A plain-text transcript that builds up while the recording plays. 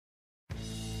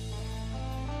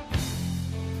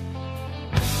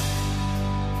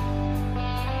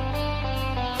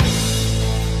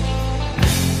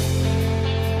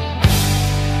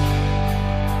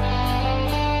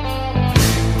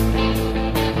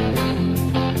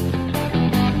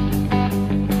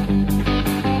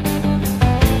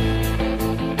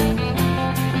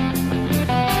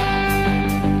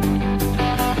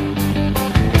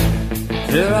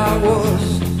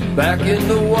back in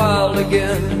the wild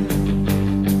again.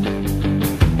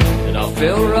 And I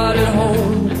felt right at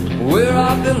home where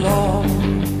I belong.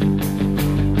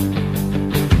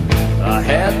 I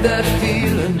had that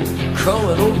feeling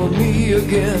coming over me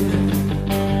again,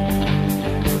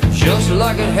 just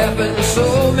like it happened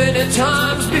so many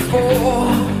times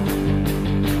before.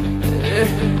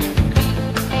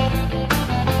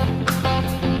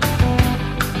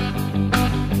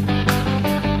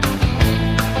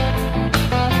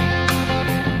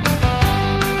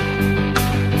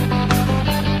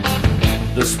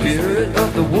 The spirit of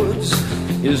the woods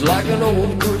is like an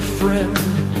old good friend,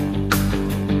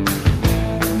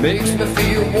 makes me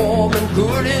feel warm and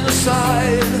good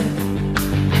inside.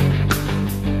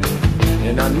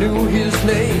 And I knew his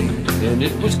name, and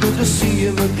it was good to see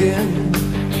him again.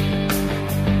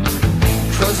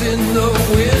 'Cause in the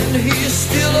wind he's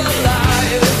still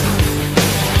alive.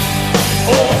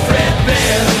 Oh, Fred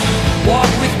Bear,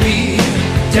 walk with me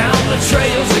down the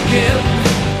trails again.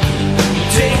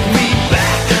 Take me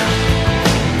back,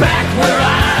 back where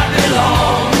I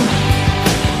belong.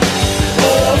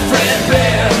 Oh, Fred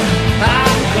Bear,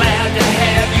 I'm glad to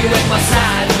have you at my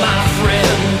side, my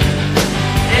friend.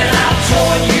 And I'll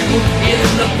join you in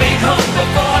the big hunt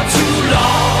before too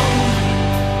long.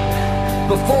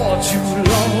 Before too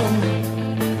long.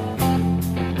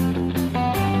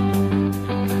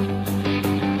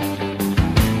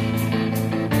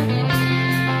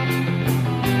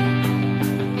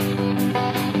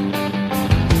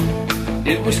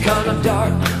 It was kind of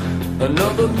dark,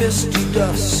 another misty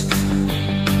dusk,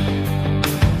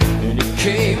 and it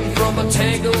came from a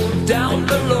tangle down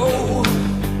below.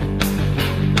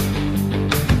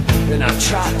 And I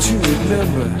tried to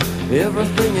remember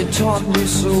everything it taught me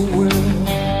so well.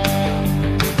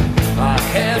 I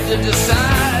had to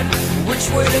decide which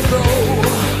way to go.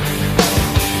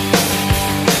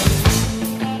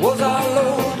 Was I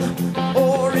alone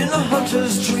or in a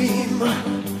hunter's dream?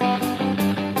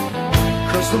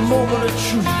 'Cause the moment of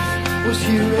truth was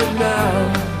here and now.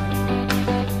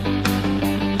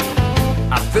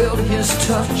 I felt his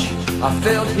touch, I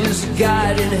felt his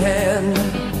guiding hand.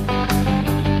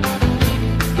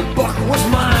 The buck was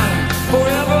mine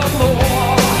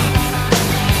forevermore.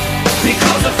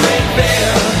 Because of Fred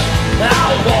Bear,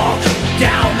 I'll walk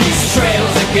down these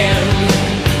trails again.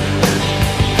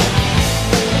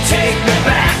 Take me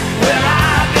back where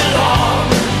I belong.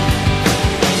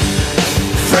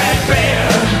 Fred Bear,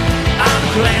 I'm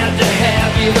glad to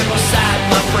have you at my side,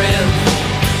 my friend.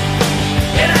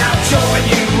 And I'll join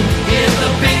you in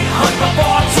the big hunt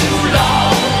before too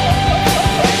long.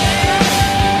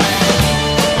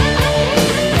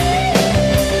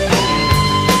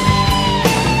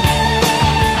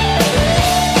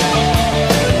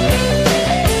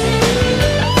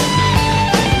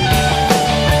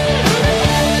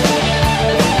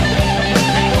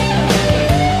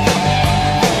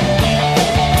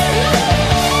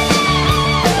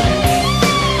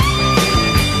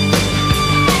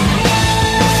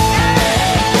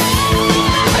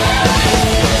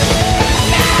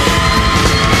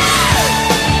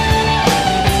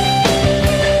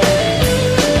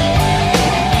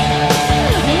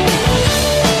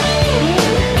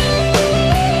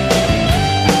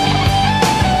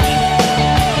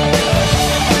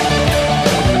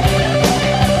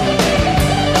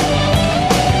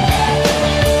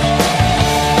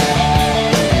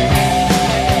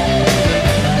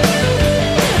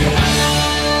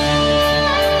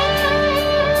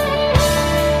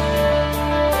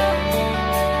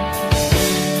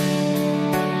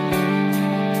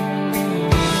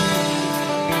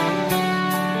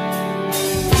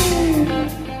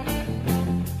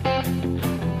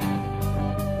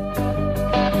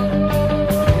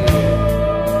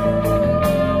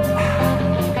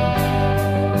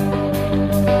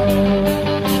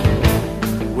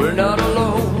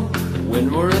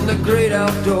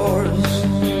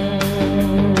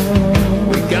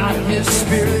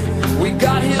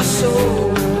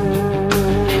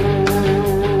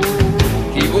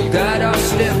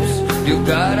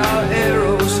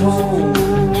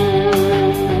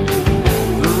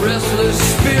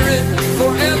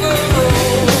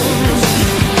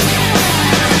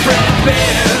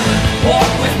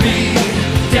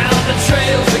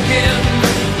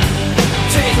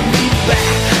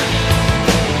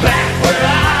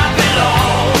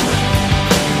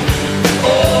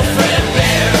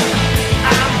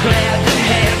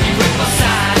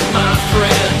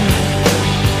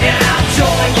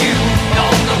 Join you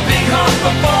on the big hunt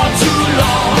before too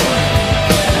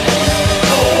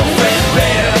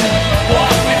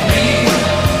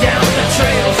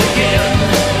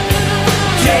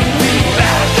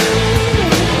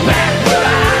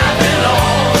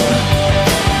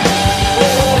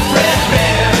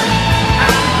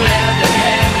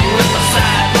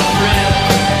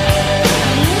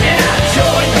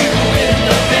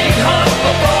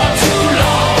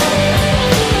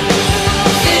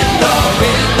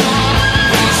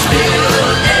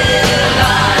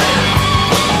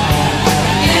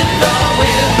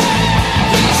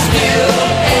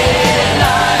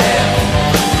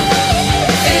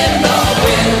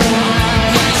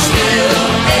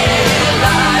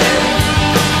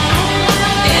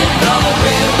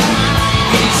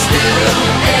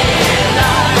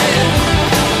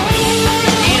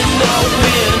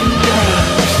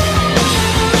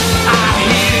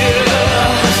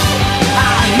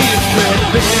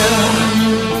bear.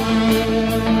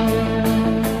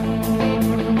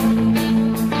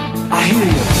 I hear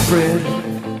you, Fred.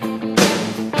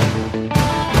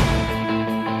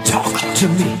 Talk to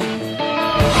me.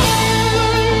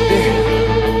 Yeah.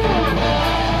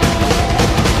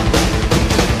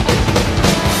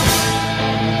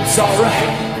 It's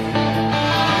alright.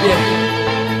 Yeah.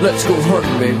 Let's go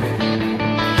hunting, baby.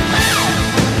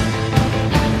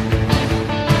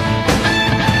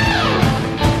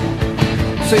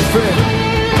 Say, Fred,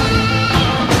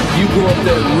 you go up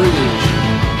that ridge,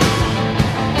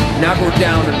 and I go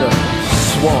down in the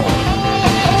swamp.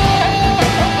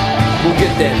 We'll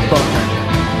get that buck.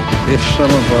 If some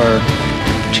of our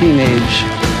teenage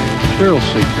thrill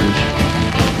seekers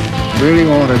really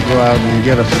want to go out and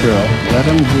get a thrill, let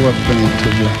them go up into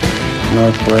the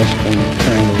northwest and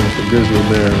tangle with a grizzly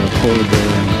bear, a polar bear,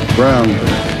 and a brown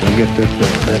bear. They'll get this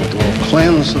that will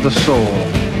cleanse the soul.